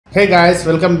Hey guys,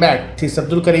 welcome back. This is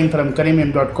Abdul Kareem from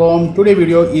KAREEMM.com. Today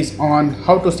video is on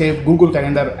how to save Google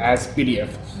Calendar as PDF.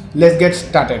 Let's get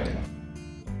started.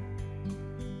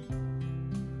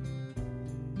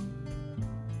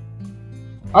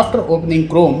 After opening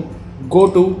Chrome,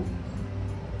 go to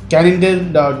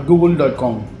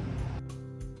calendar.google.com.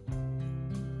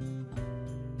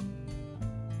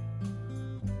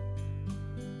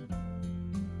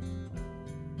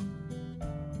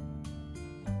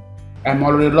 I'm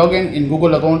already logged in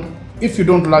Google account. If you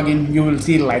don't log in, you will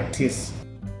see like this.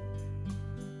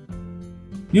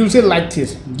 You will see like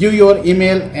this. Give your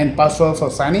email and password for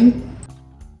signing.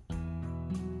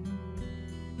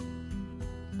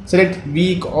 Select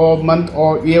week or month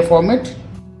or year format.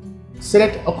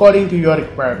 Select according to your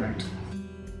requirement.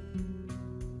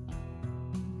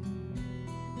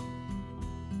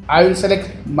 I will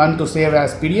select month to save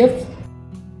as PDF.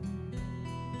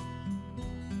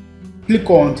 Click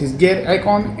on this gear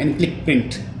icon and click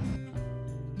print.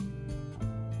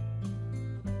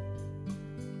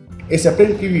 It's a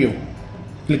print preview.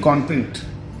 Click on print.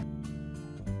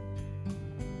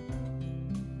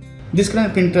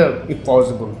 Disconnect printer if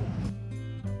possible.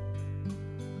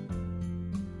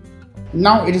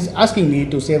 Now it is asking me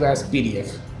to save as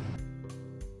PDF.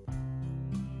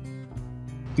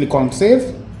 Click on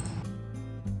save.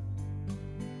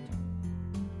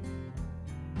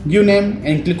 Give name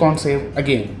and click on save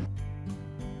again.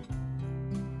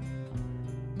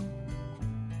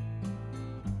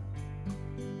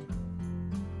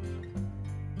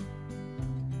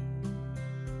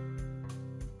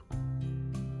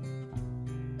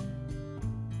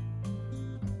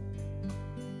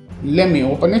 Let me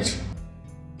open it.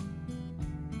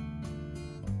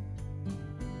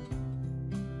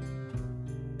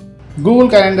 Google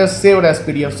Calendar saved as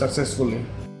PDF successfully.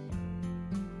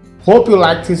 Hope you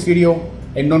liked this video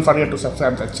and don't forget to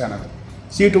subscribe to the channel.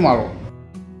 See you tomorrow.